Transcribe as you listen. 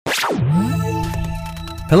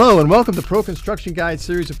Hello and welcome to Pro Construction Guide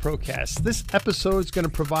series of Procasts. This episode is going to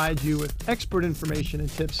provide you with expert information and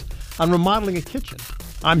tips on remodeling a kitchen.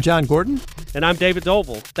 I'm John Gordon. And I'm David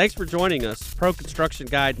Doble. Thanks for joining us. Pro Construction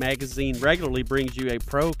Guide magazine regularly brings you a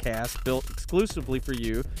Procast built exclusively for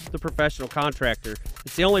you, the professional contractor.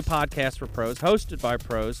 It's the only podcast for pros, hosted by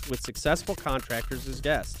pros, with successful contractors as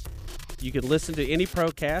guests. You can listen to any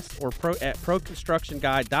Procast at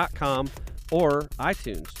ProConstructionGuide.com or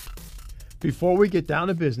iTunes. Before we get down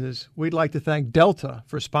to business, we'd like to thank Delta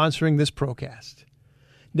for sponsoring this Procast.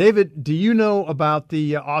 David, do you know about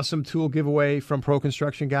the awesome tool giveaway from Pro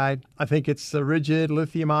Construction Guide? I think it's the Rigid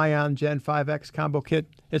Lithium-Ion Gen 5X Combo Kit.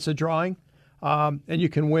 It's a drawing, and you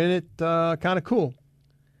can win it kind of cool.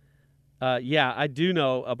 Yeah, I do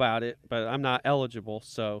know about it, but I'm not eligible,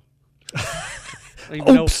 so... I don't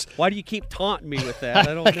even know. Why do you keep taunting me with that?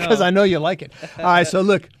 I don't know. Because I know you like it. All right, so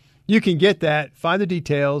look, you can get that. Find the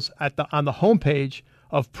details on the homepage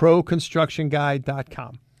of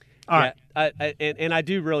ProConstructionGuide.com. All right. And I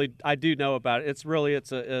do know about it.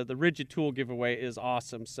 The Rigid Tool giveaway is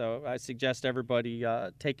awesome. So I suggest everybody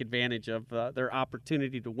take advantage of their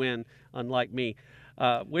opportunity to win. Unlike me,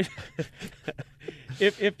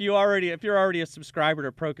 if you're already a subscriber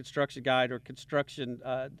to Pro Construction Guide or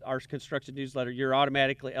our construction newsletter, you're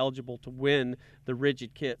automatically eligible to win the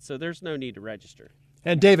Rigid kit. So there's no need to register.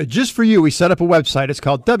 And David, just for you, we set up a website. It's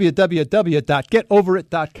called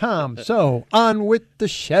www.getoverit.com. So on with the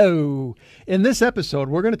show. In this episode,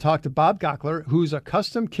 we're going to talk to Bob Gockler, who's a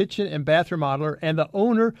custom kitchen and bath remodeler and the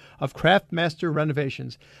owner of Craftmaster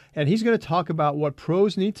Renovations. And he's going to talk about what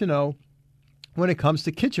pros need to know when it comes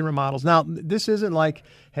to kitchen remodels. Now, this isn't like,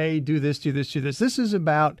 hey, do this, do this, do this. This is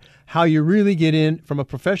about how you really get in from a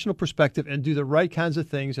professional perspective and do the right kinds of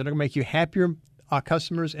things that are going to make you happier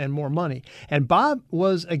customers and more money. And Bob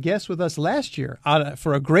was a guest with us last year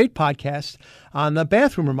for a great podcast on the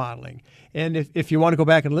bathroom remodeling. And if you want to go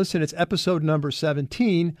back and listen, it's episode number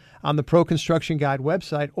 17 on the Pro Construction Guide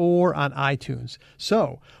website or on iTunes.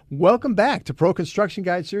 So welcome back to Pro Construction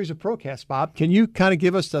Guide series of Procasts, Bob. Can you kind of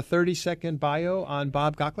give us the 30-second bio on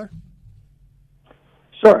Bob Gockler?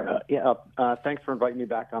 Sure. Thanks for inviting me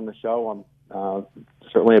back on the show. I'm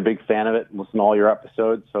certainly a big fan of it and listen to all your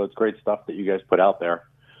episodes, so it's great stuff that you guys put out there.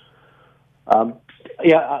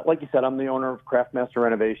 Like you said, I'm the owner of Craftmaster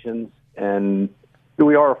Renovations, and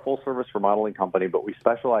we are a full-service remodeling company, but we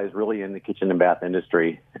specialize really in the kitchen and bath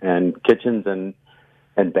industry. And kitchens and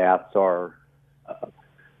baths are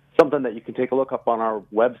something that you can take a look up on our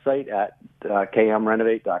website at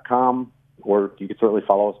kmrenovate.com, or you can certainly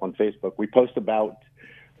follow us on Facebook. We post I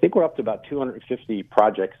think we're up to about 250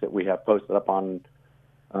 projects that we have posted up on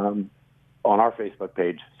our Facebook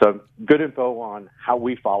page. So good info on how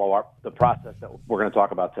we follow the process that we're going to talk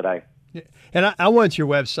about today. Yeah. And I went to your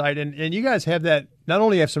website, and you guys have that. Not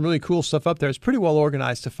only have some really cool stuff up there, it's pretty well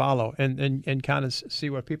organized to follow and kind of see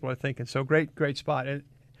what people are thinking. So great spot. And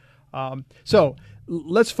so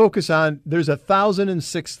let's focus on. There's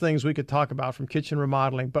 1,006 things we could talk about from kitchen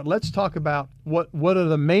remodeling, but let's talk about what are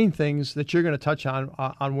the main things that you're going to touch on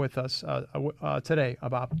with us today,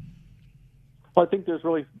 Bob. Well, I think there's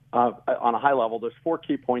really, on a high level, there's 4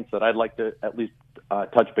 key points that I'd like to at least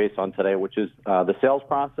touch base on today, which is the sales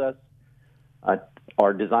process,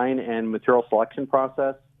 our design and material selection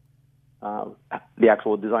process, the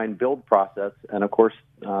actual design build process, and of course,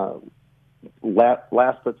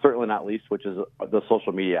 last but certainly not least, which is the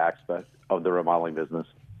social media aspect of the remodeling business.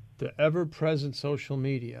 The ever-present social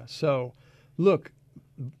media. So, look,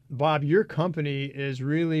 Bob, your company is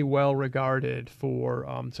really well regarded for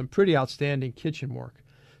some pretty outstanding kitchen work.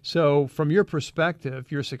 So from your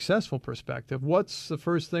perspective, your successful perspective, what's the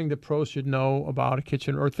first thing that pros should know about a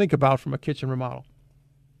kitchen or think about from a kitchen remodel?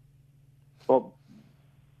 Well,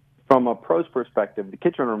 from a pro's perspective, the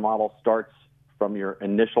kitchen remodel starts from your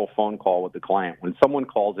initial phone call with the client. When someone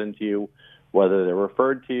calls into you, whether they're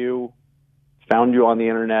referred to you, found you on the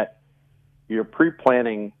internet, your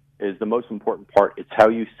pre-planning is the most important part. It's how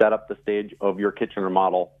you set up the stage of your kitchen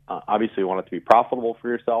remodel. Obviously, you want it to be profitable for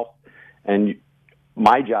yourself. And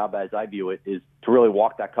my job, as I view it, is to really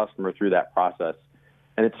walk that customer through that process.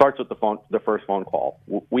 And it starts with the first phone call.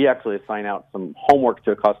 We actually assign out some homework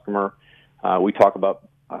to a customer. We talk about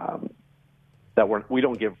that we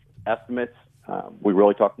don't give estimates. We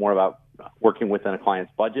really talk more about working within a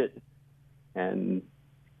client's budget. And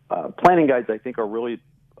planning guides, I think, are really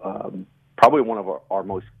probably one of our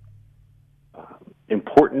most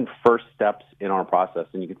important first steps in our process.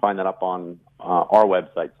 And you can find that up on our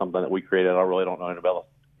website, something that we created. I really don't know anybody else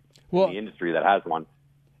in the industry that has one.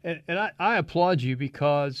 And I applaud you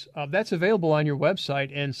because that's available on your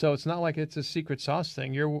website, and so it's not like it's a secret sauce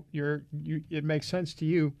thing. It makes sense to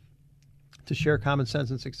you to share common sense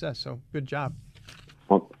and success. So good job.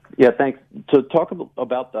 Well, yeah, thanks. To talk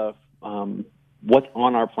about the what's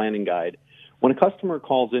on our planning guide, when a customer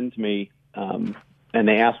calls into me and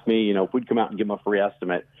they ask me, if we'd come out and give them a free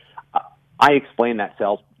estimate, I explain that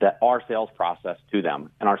our sales process to them,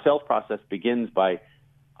 and our sales process begins by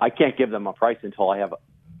I can't give them a price until I have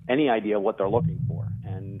any idea what they're looking for.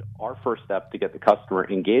 And our first step to get the customer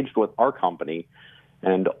engaged with our company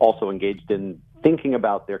and also engaged in thinking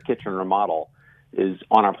about their kitchen remodel is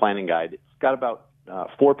on our planning guide. It's got about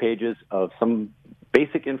 4 pages of some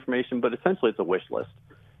basic information, but essentially it's a wish list.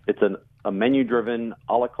 It's a menu-driven,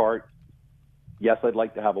 a la carte. Yes, I'd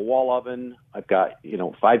like to have a wall oven. I've got,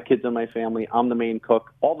 5 kids in my family. I'm the main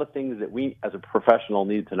cook. All the things that we as a professional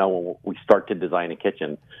need to know when we start to design a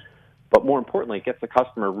kitchen. But more importantly, it gets the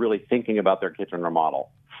customer really thinking about their kitchen remodel.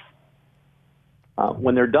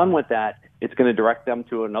 When they're done with that, it's going to direct them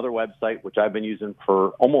to another website, which I've been using for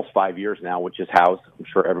almost 5 years now, which is House. I'm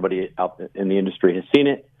sure everybody out in the industry has seen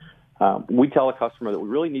it. We tell a customer that we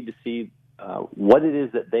really need to see what it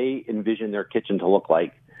is that they envision their kitchen to look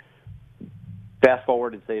like. Fast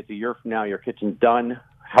forward and say it's a year from now, your kitchen's done.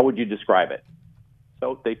 How would you describe it?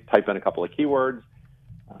 So they type in a couple of keywords.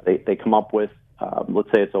 They come up with, let's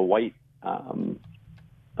say it's a white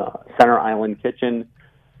center island kitchen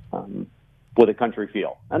with a country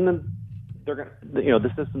feel. And then they're going to, the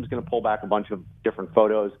system's going to pull back a bunch of different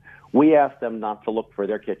photos. We ask them not to look for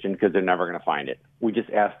their kitchen because they're never going to find it. We just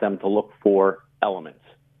ask them to look for elements.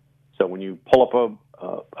 So when you pull up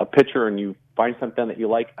a picture and you find something that you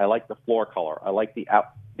like, I like the floor color, I like the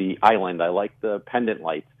island, I like the pendant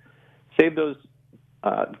lights. Save those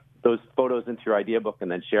photos into your idea book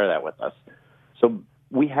and then share that with us. So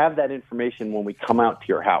we have that information when we come out to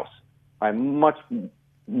your house. I'm much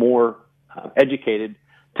more educated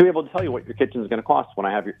to be able to tell you what your kitchen is going to cost when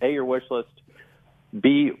I have your wish list,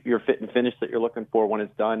 B, your fit and finish that you're looking for when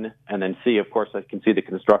it's done, and then C, of course, I can see the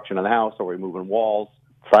construction of the house. Are we moving walls,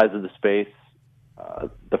 size of the space,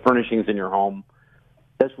 the furnishings in your home.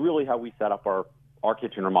 That's really how we set up our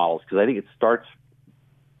kitchen remodels, because I think it starts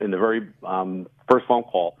in the very first phone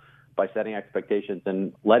call by setting expectations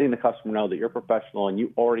and letting the customer know that you're professional and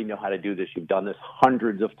you already know how to do this. You've done this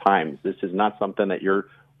hundreds of times. This is not something that you're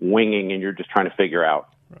winging and you're just trying to figure out.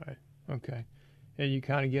 Right. Okay. And you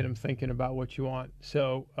kind of get them thinking about what you want.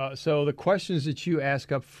 So the questions that you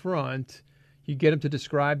ask up front, you get them to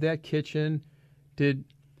describe that kitchen.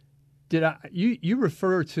 You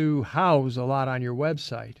refer to House a lot on your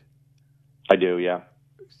website? I do, yeah.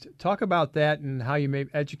 Talk about that and how you may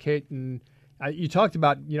educate. And you talked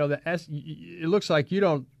about, it looks like you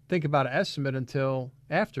don't think about an estimate until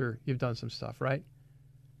after you've done some stuff, right?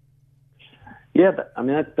 Yeah,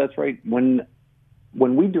 that's right. When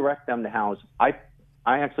we direct them to House, I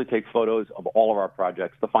actually take photos of all of our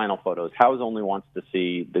projects, the final photos. House only wants to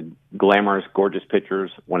see the glamorous, gorgeous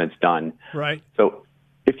pictures when it's done. Right. So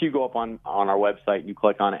if you go up on our website and you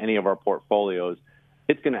click on any of our portfolios,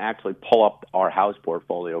 it's going to actually pull up our House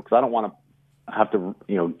portfolio, because I don't want to have to,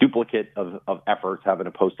 duplicate of efforts having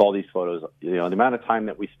to post all these photos. The amount of time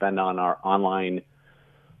that we spend on our online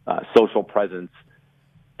social presence,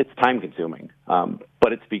 it's time consuming,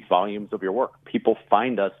 but it speaks volumes of your work. People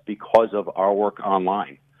find us because of our work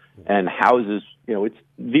online. And House is, it's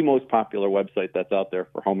the most popular website that's out there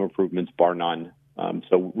for home improvements, bar none.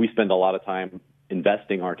 So we spend a lot of time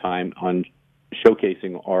investing our time on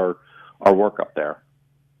showcasing our work up there.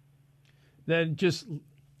 Then just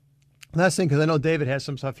last thing, because I know David has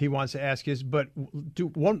some stuff he wants to ask you, but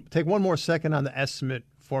take one more second on the estimate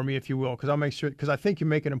for me, if you will, because I'll make sure, because I think you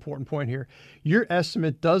make an important point here. Your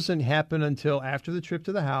estimate doesn't happen until after the trip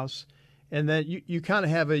to the house, and then you kind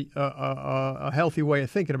of have a healthy way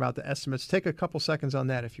of thinking about the estimates. Take a couple seconds on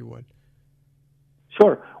that, if you would.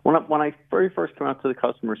 Sure. When I very first come out to the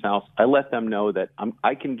customer's house, I let them know that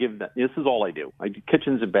I can give them, this is all I do. I do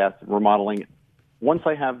kitchens and baths, remodeling. Once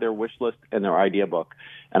I have their wish list and their idea book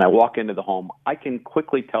and I walk into the home, I can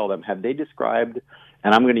quickly tell them, have they described,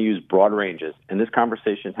 and I'm going to use broad ranges. And this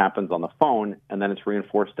conversation happens on the phone, and then it's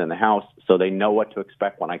reinforced in the house so they know what to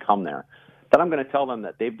expect when I come there. Then I'm going to tell them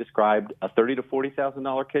that they've described a $30,000 to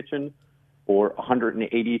 $40,000 kitchen or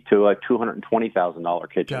 $180,000 to a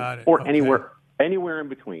 $220,000 kitchen. Got it. Or Okay. anywhere in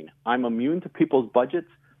between. I'm immune to people's budgets.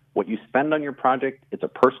 What you spend on your project, it's a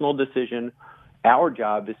personal decision. Our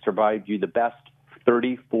job is to provide you the best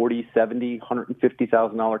 $30,000, $40,000, $70,000,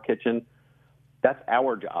 $150,000 kitchen. That's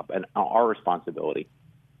our job and our responsibility.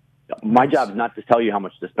 My job is not to tell you how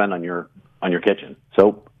much to spend on your kitchen.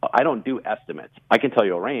 So I don't do estimates. I can tell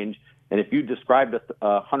you a range. And if you described a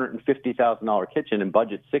 $150,000 kitchen and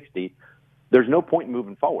budget 60, there's no point in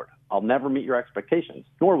moving forward. I'll never meet your expectations,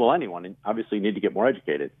 nor will anyone. And obviously, you need to get more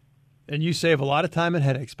educated. And you save a lot of time and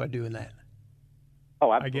headaches by doing that.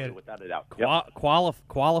 Oh, absolutely, I get it. without a doubt.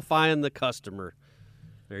 Qualifying the customer.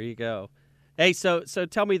 There you go. Hey, so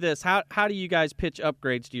tell me this: how do you guys pitch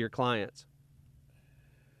upgrades to your clients?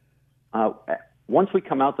 Once we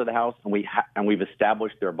come out to the house and we've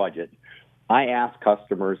established their budget, I ask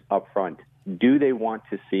customers up front, do they want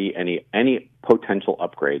to see any potential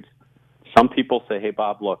upgrades? Some people say, hey,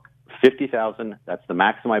 Bob, look, $50,000, that's the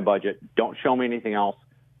max of my budget. Don't show me anything else.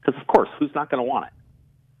 Because, of course, who's not going to want it?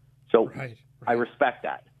 So Right. I respect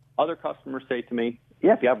that. Other customers say to me,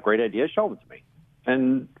 yeah, if you have great ideas, show them to me.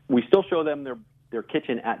 And we still show them their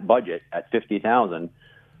kitchen at budget at $50,000,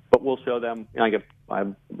 but we'll show them, I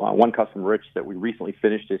have one customer, Rich, that we recently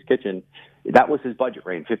finished his kitchen. That was his budget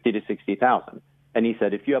range, $50,000 to $60,000. And he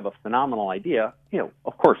said, if you have a phenomenal idea,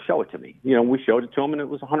 of course, show it to me. We showed it to him, and it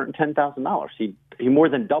was $110,000. He more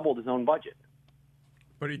than doubled his own budget.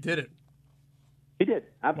 But he did it. He did,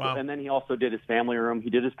 absolutely. Wow. And then he also did his family room.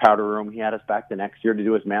 He did his powder room. He had us back the next year to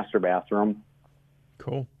do his master bathroom.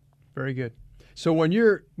 Cool. Very good. So when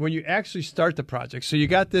you actually start the project, so you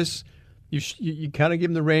got this, you kind of give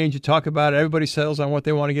them the range, you talk about it, everybody settles on what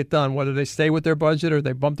they want to get done, whether they stay with their budget or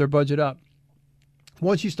they bump their budget up.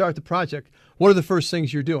 Once you start the project, what are the first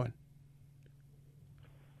things you're doing?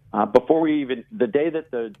 Before the day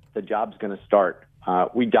that the job's going to start,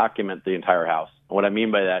 we document the entire house. And what I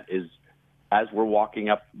mean by that is, as we're walking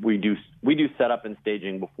up, we do setup and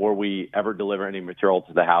staging before we ever deliver any material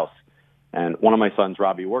to the house. And one of my sons,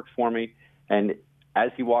 Robbie, works for me. And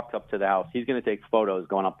as he walks up to the house, he's going to take photos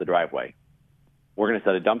going up the driveway. We're going to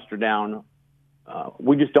set a dumpster down.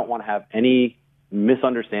 We just don't want to have any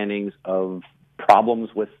misunderstandings of problems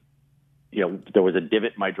with, there was a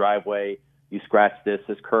divot in my driveway. You scratched this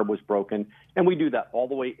curb was broken. And we do that all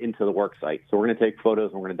the way into the work site. So we're going to take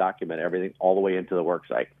photos and we're going to document everything all the way into the work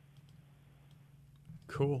site.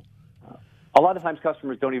 Cool. A lot of times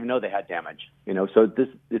customers don't even know they had damage, so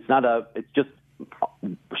it's just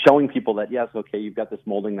showing people that, yes, okay, you've got this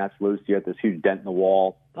molding that's loose, you have this huge dent in the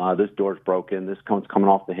wall, this door's broken, this cone's coming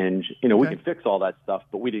off the hinge. Okay. We can fix all that stuff,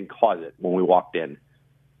 but we didn't cause it when we walked in.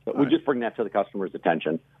 So we just bring that to the customer's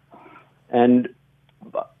attention. And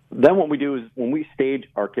then what we do is when we stage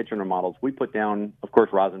our kitchen remodels, we put down, of course,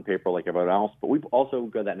 rosin paper like everyone else, but we also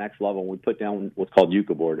go that next level and we put down what's called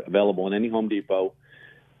Yucca board, available in any Home Depot.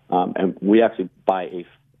 And we actually buy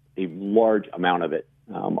a large amount of it.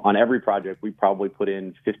 On every project, we probably put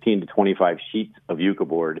in 15 to 25 sheets of Yucca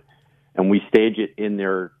board, and we stage it in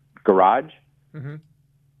their garage. Mm-hmm.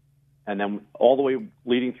 And then all the way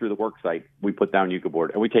leading through the work site, we put down Yucca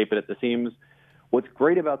board, and we tape it at the seams. What's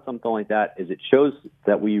great about something like that is it shows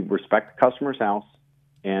that we respect the customer's house,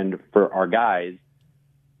 and for our guys,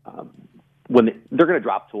 when they're going to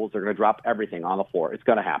drop tools, they're going to drop everything on the floor. It's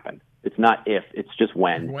going to happen. It's not if, it's just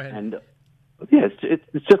when. And yeah,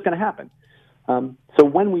 it's just going to happen. So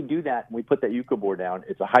when we do that, we put that Yucca board down.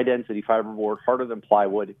 It's a high-density fiber board, harder than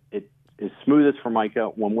plywood. It is smooth as Formica.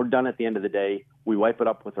 When we're done at the end of the day, we wipe it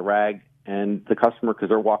up with a rag, and the customer, because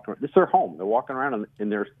they're walking, this is their home. They're walking around in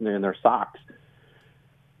their socks,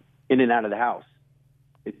 in and out of the house.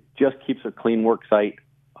 It just keeps a clean work site.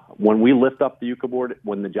 When we lift up the Yucca board,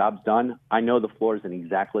 when the job's done, I know the floor is in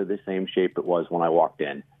exactly the same shape it was when I walked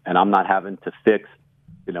in, and I'm not having to fix,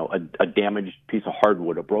 a damaged piece of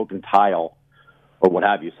hardwood, a broken tile, or what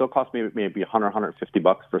have you. So it cost me maybe $100,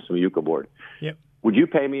 $150 for some Yucca board. Yep. Would you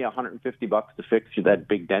pay me $150 to fix that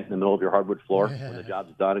big dent in the middle of your hardwood floor when the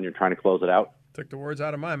job's done and you're trying to close it out? Took the words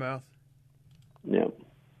out of my mouth. Yeah.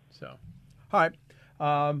 So, all right.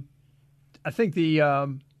 I think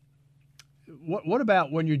what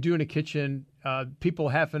about when you're doing a kitchen, people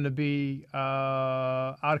happen to be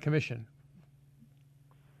out of commission,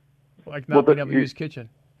 like not being able to use kitchen?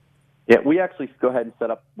 Yeah, we actually go ahead and set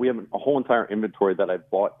up. We have a whole entire inventory that I've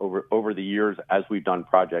bought over the years as we've done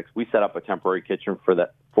projects. We set up a temporary kitchen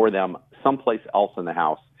for them someplace else in the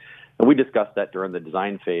house, and we discussed that during the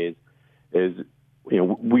design phase.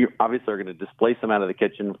 We obviously are going to displace them out of the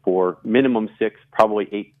kitchen for minimum 6, probably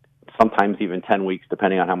 8, sometimes even 10 weeks,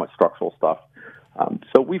 depending on how much structural stuff.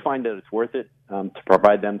 So we find that it's worth it to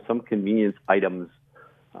provide them some convenience items.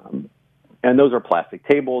 And those are plastic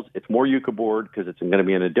tables. It's more Yucca board because it's going to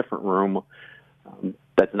be in a different room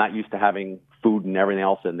that's not used to having food and everything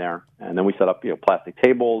else in there. And then we set up, plastic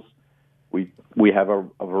tables. We have a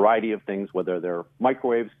variety of things, whether they're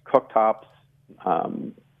microwaves, cooktops.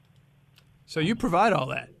 So you provide all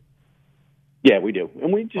that? Yeah, we do,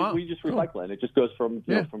 and we Wow, just cool. recycle it. And it just goes from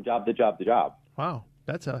Yeah. from job to job to job. Wow,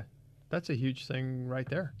 that's a huge thing right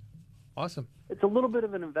there. Awesome. It's a little bit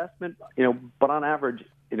of an investment, but on average,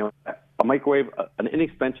 a microwave, an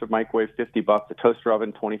inexpensive microwave, $50, a toaster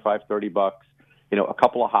oven, $25-$30, a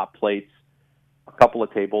couple of hot plates, a couple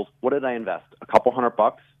of tables. What did I invest? A couple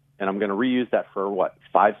 $100, and I'm going to reuse that for what?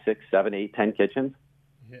 5, 6, 7, 8, 10 kitchens.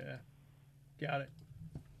 Yeah, got it.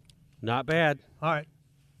 Not bad. All right.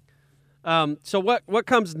 So what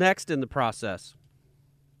comes next in the process?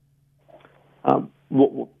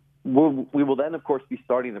 We will then, of course, be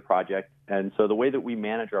starting the project. And so the way that we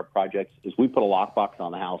manage our projects is we put a lockbox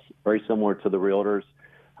on the house, very similar to the realtors,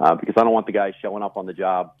 because I don't want the guys showing up on the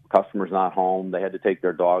job, customer's not home, they had to take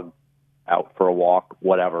their dog out for a walk,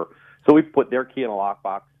 whatever. So we put their key in a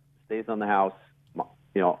lockbox, stays on the house.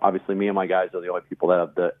 Obviously me and my guys are the only people that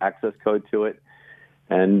have the access code to it.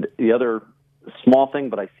 And the other small thing,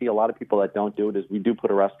 but I see a lot of people that don't do it, is we do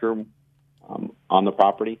put a restroom on the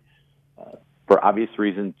property. For obvious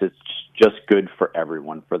reasons, it's just good for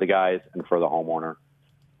everyone, for the guys and for the homeowner,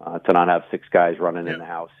 to not have 6 guys running in the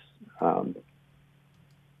house. So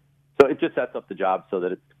it just sets up the job so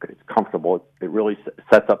that it's comfortable. It really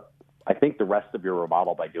sets up, I think, the rest of your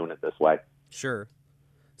remodel by doing it this way. Sure.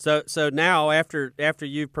 So now after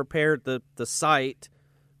you've prepared the site,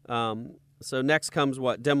 so next comes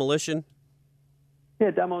what? Demolition? Yeah,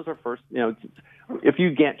 demos are first. If you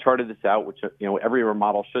Gantt charted this out, which every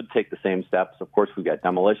remodel should take the same steps. Of course, we've got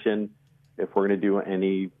demolition. If we're going to do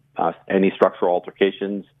any structural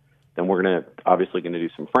altercations, then we're obviously going to do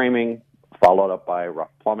some framing, followed up by rough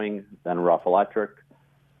plumbing, then rough electric.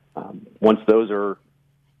 Once the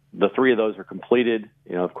 3 of those are completed,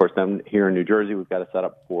 of course, then here in New Jersey, we've got to set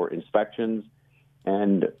up for inspections.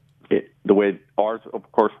 And the way ours, of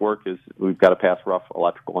course, work is we've got to pass rough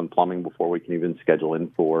electrical and plumbing before we can even schedule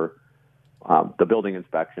in for the building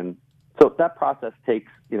inspection. So that process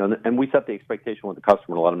takes, and we set the expectation with the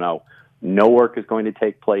customer to let them know no work is going to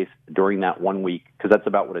take place during that 1 week, because that's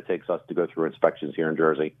about what it takes us to go through inspections here in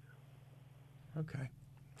Jersey. Okay.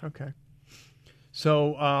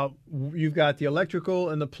 So you've got the electrical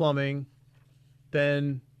and the plumbing,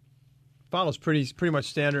 then follows pretty much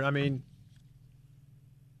standard. I mean,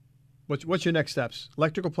 what's your next steps?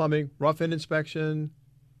 Electrical, plumbing, rough-in inspection.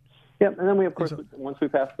 Yeah, and then we, of course, once we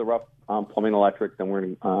pass the rough plumbing, electric, then we're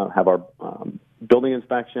going to have our building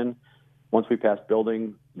inspection. Once we pass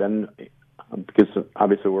building, then because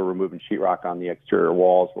obviously we're removing sheetrock on the exterior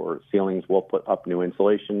walls or ceilings, we'll put up new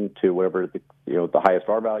insulation to whatever the highest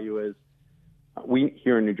R value is. We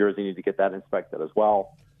here in New Jersey need to get that inspected as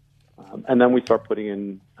well, and then we start putting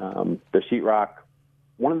in the sheetrock.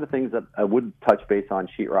 One of the things that I would touch base on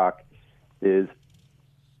sheetrock is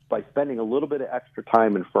by spending a little bit of extra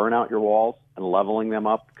time in furring out your walls and leveling them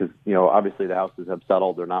up, because obviously the houses have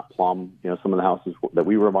settled, they're not plumb. Some of the houses that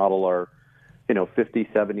we remodel are 50,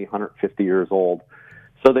 70, 150 years old,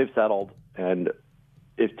 so they've settled, and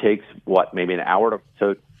it takes maybe an hour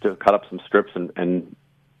to cut up some strips and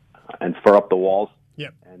fur up the walls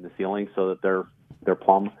and the ceiling so that they're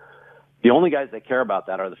plumb. The only guys that care about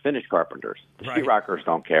that are the finish carpenters. The sheetrockers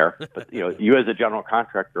don't care, but you as a general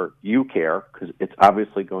contractor, you care, because it's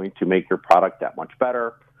obviously going to make your product that much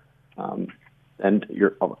better, and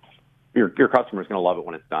your customer is going to love it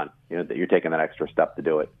when it's done. That you're taking that extra step to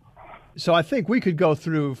do it. So I think we could go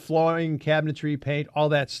through flooring, cabinetry, paint, all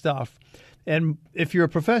that stuff. And if you're a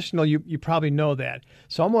professional, you probably know that.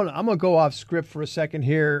 So I'm gonna go off script for a second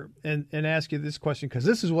here and ask you this question, because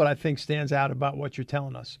this is what I think stands out about what you're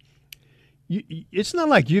telling us. It's not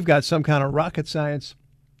like you've got some kind of rocket science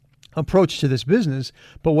approach to this business,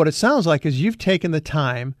 but what it sounds like is you've taken the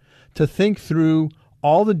time to think through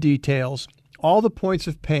all the details, all the points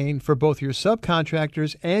of pain for both your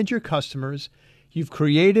subcontractors and your customers. You've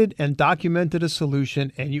created and documented a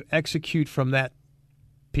solution, and you execute from that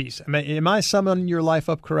piece. I mean, am I summing your life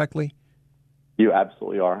up correctly? You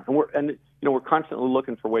absolutely are, and we're constantly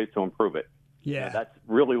looking for ways to improve it. Yeah, that's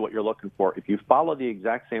really what you're looking for. If you follow the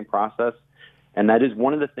exact same process, and that is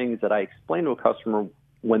one of the things that I explain to a customer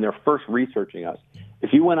when they're first researching us.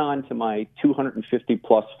 If you went on to my 250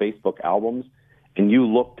 plus Facebook albums and you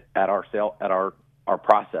looked at our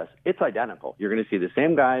process, it's identical. You're going to see the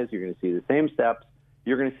same guys. You're going to see the same steps.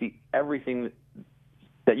 You're going to see everything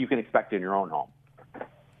that you can expect in your own home.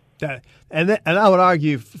 And I would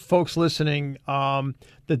argue, folks listening,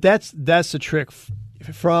 that's the trick.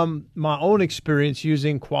 From my own experience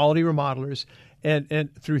using quality remodelers and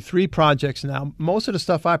through 3 projects now, most of the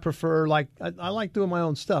stuff I prefer, like I like doing my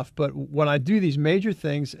own stuff. But when I do these major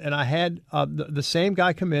things, and I had the same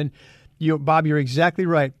guy come in, Bob, you're exactly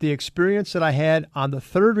right. The experience that I had on the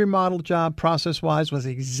third remodel job process-wise was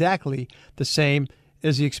exactly the same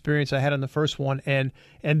as the experience I had on the first one, and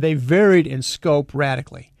they varied in scope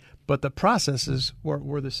radically, but the processes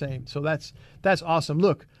were the same. So that's awesome.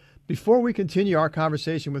 Look, before we continue our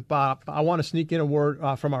conversation with Bob, I want to sneak in a word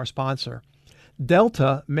from our sponsor.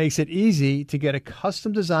 Delta makes it easy to get a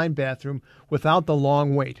custom-designed bathroom without the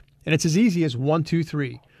long wait, and it's as easy as 1, 2,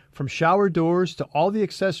 3. From shower doors to all the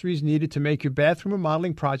accessories needed to make your bathroom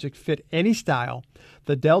remodeling project fit any style,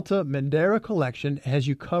 the Delta Mandera collection has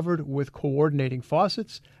you covered with coordinating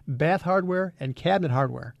faucets, bath hardware, and cabinet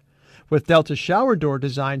hardware. With Delta Shower Door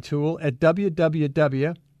Design Tool at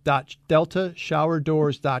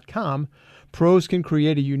www.deltashowerdoors.com, pros can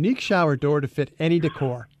create a unique shower door to fit any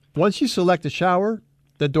decor. Once you select the shower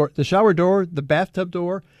door, the bathtub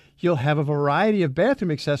door, you'll have a variety of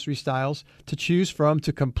bathroom accessory styles to choose from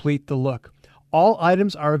to complete the look. All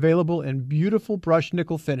items are available in beautiful brushed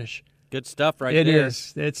nickel finish. Good stuff right there. It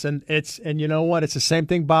is. And you know what? It's the same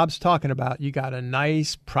thing Bob's talking about. You got a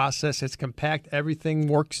nice process. It's compact. Everything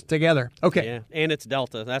works together. Okay. Yeah, and it's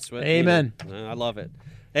Delta. That's what. Amen. I love it.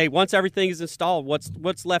 Hey, once everything is installed,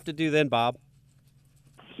 what's left to do then, Bob?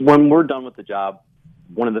 When we're done with the job,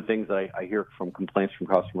 one of the things that I hear from complaints from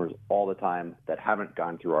customers all the time that haven't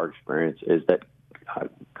gone through our experience is that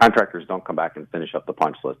contractors don't come back and finish up the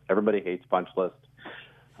punch list. Everybody hates punch lists.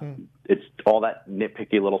 It's all that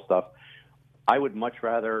nitpicky little stuff. I would much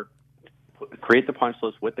rather create the punch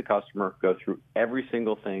list with the customer, go through every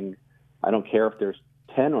single thing. I don't care if there's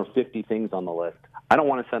 10 or 50 things on the list. I don't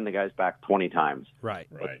want to send the guys back 20 times. Right.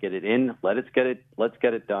 Let's get it in. Let's get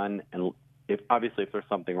it done. And if there's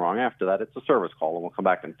something wrong after that, it's a service call, and we'll come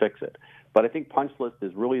back and fix it. But I think punch list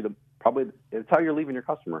is really it's how you're leaving your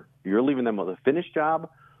customer. You're leaving them with a finished job,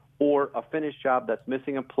 or a finished job that's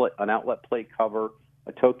missing an outlet plate cover,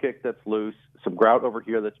 a toe kick that's loose, some grout over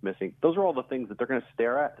here that's missing. Those are all the things that they're going to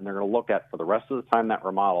stare at and they're going to look at for the rest of the time that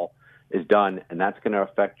remodel is done, and that's going to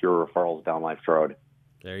affect your referrals down Life's Road.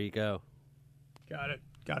 There you go. Got it.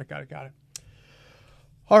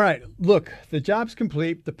 All right, look, the job's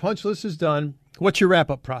complete. The punch list is done. What's your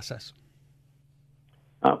wrap-up process?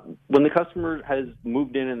 When the customer has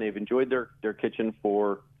moved in and they've enjoyed their kitchen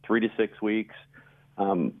for 3 to 6 weeks,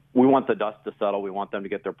 we want the dust to settle. We want them to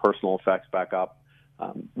get their personal effects back up.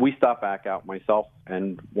 We stop back out, myself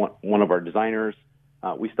and one of our designers,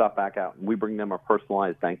 we stop back out and we bring them a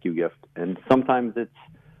personalized thank you gift. And sometimes it's,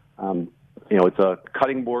 it's a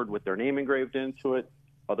cutting board with their name engraved into it.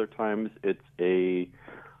 Other times it's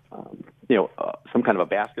some kind of a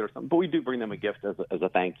basket or something, but we do bring them a gift as a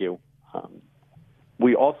thank you.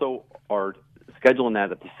 We also are scheduling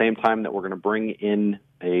that at the same time that we're going to bring in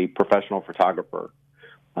a professional photographer,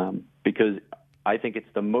 because I think it's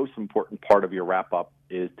the most important part of your wrap-up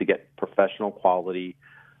is to get professional quality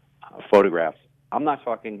photographs. I'm not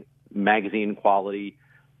talking magazine quality,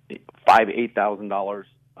 $5,000-$8,000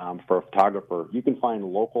 for a photographer. You can find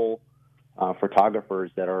local photographers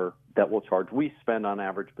that will charge. We spend on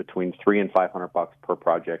average between $300 and $500 per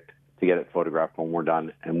project to get it photographed when we're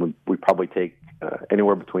done, and we probably take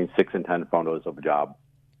anywhere between 6 and 10 photos of a job.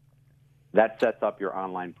 That sets up your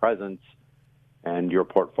online presence and your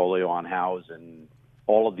portfolio on Houzz and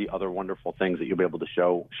all of the other wonderful things that you'll be able to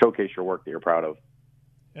showcase your work that you're proud of.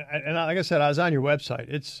 And like I said, I was on your website.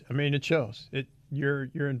 It shows. Your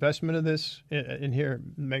investment of this in here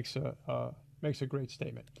makes a great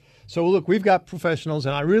statement. So look, we've got professionals,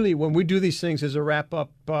 and when we do these things as a wrap up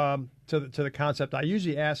to the concept, I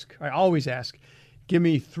always ask, give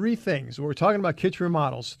me 3 things. We're talking about kitchen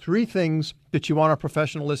remodels. 3 things that you want our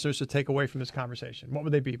professional listeners to take away from this conversation. What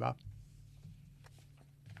would they be, Bob?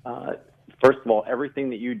 First of all, everything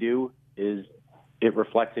that you do it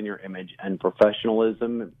reflects in your image, and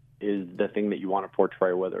professionalism is the thing that you want to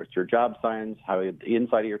portray, whether it's your job signs, how the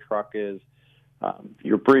inside of your truck is,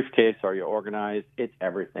 your briefcase, are you organized? It's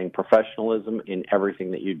everything. Professionalism in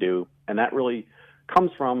everything that you do. And that really comes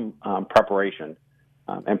from preparation.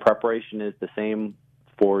 And preparation is the same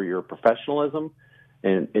for your professionalism.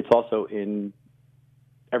 And it's also in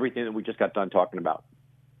everything that we just got done talking about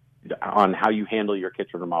on how you handle your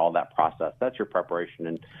kitchen remodel, that process. That's your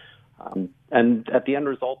preparation. And at the end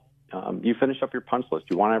result, you finish up your punch list.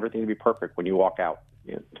 You want everything to be perfect when you walk out.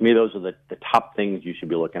 To me, those are the top things you should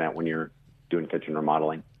be looking at when you're doing kitchen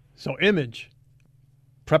remodeling. So image,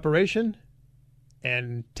 preparation,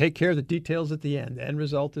 and take care of the details at the end. The end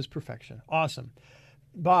result is perfection. Awesome.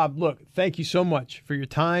 Bob, look, thank you so much for your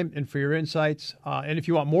time and for your insights. And if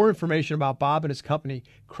you want more information about Bob and his company,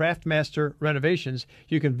 Craftmaster Renovations,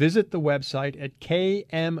 you can visit the website at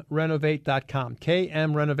kmrenovate.com.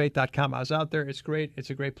 kmrenovate.com. I was out there. It's great. It's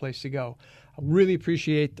a great place to go. I really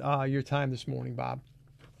appreciate your time this morning, Bob.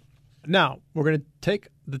 Now, we're going to take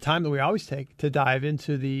the time that we always take to dive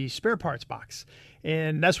into the spare parts box.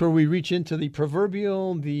 And that's where we reach into the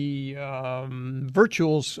proverbial, the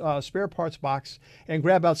virtual spare parts box and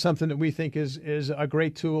grab out something that we think is a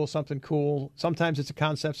great tool, something cool. Sometimes it's a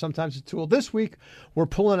concept, sometimes it's a tool. This week, we're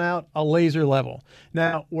pulling out a laser level.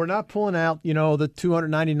 Now, we're not pulling out, the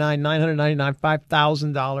 $299, $999,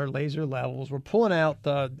 $5,000 laser levels. We're pulling out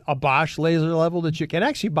a Bosch laser level that you can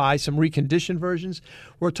actually buy some reconditioned versions.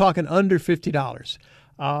 We're talking under $50.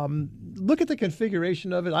 Look at the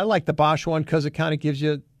configuration of it. I like the Bosch one because it kind of gives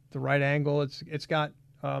you the right angle. It's got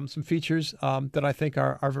some features that I think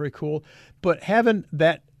are very cool. But having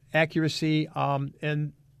that accuracy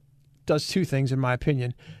and does two things, in my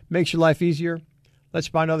opinion. Makes your life easier. Lets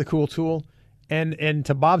you buy another cool tool. And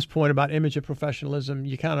to Bob's point about image of professionalism,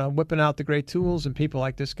 you kind of whipping out the great tools, and people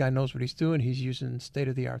like this guy knows what he's doing. He's using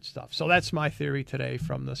state-of-the-art stuff. So that's my theory today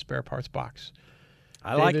from the spare parts box.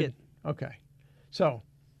 I like it. Okay. So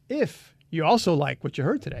if you also like what you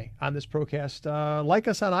heard today on this Procast, like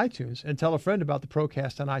us on iTunes and tell a friend about the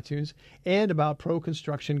Procast on iTunes and about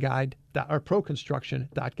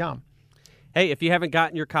ProConstruction.com. Hey, if you haven't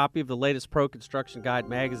gotten your copy of the latest Pro Construction Guide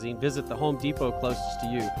magazine, visit the Home Depot closest to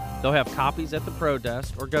you. They'll have copies at the Pro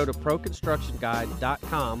Desk, or go to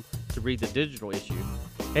ProConstructionGuide.com to read the digital issue.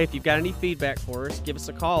 Hey, if you've got any feedback for us, give us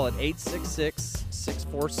a call at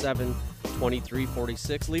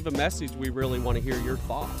 866-647-2346. Leave a message. We really want to hear your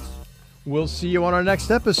thoughts. We'll see you on our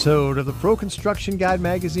next episode of the Pro Construction Guide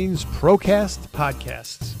magazine's Procast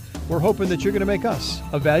podcasts. We're hoping that you're going to make us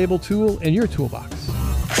a valuable tool in your toolbox.